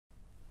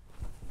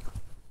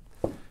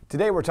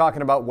Today we're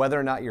talking about whether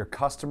or not your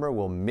customer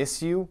will miss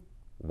you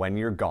when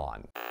you're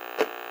gone.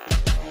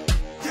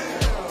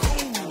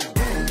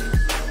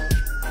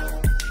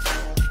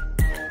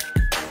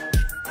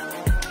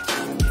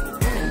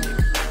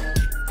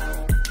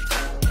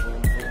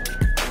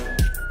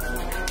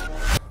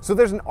 So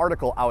there's an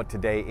article out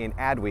today in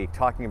AdWeek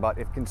talking about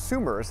if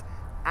consumers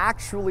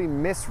actually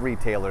miss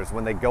retailers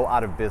when they go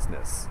out of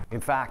business. In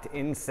fact,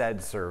 in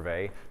said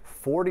survey,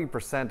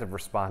 40% of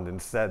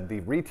respondents said the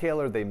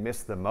retailer they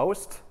miss the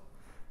most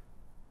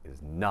is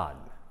none.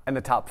 And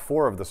the top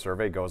 4 of the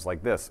survey goes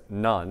like this: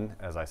 none,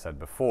 as I said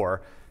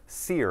before,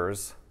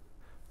 Sears,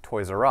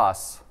 Toys R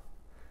Us,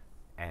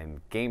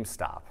 and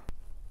GameStop.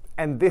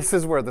 And this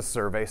is where the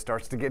survey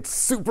starts to get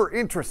super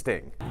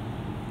interesting.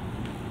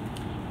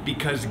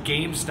 Because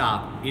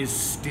GameStop is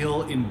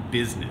still in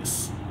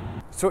business.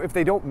 So if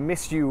they don't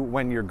miss you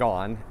when you're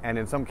gone, and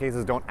in some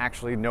cases don't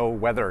actually know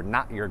whether or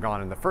not you're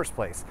gone in the first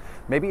place,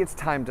 maybe it's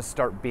time to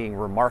start being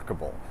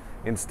remarkable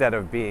instead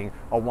of being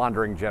a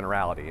wandering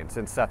generality. And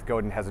since Seth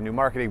Godin has a new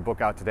marketing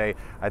book out today,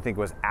 I think it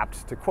was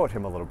apt to quote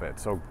him a little bit.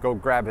 So go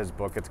grab his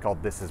book. It's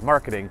called This Is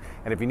Marketing.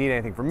 And if you need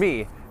anything from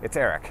me, it's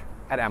Eric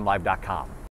at mlive.com.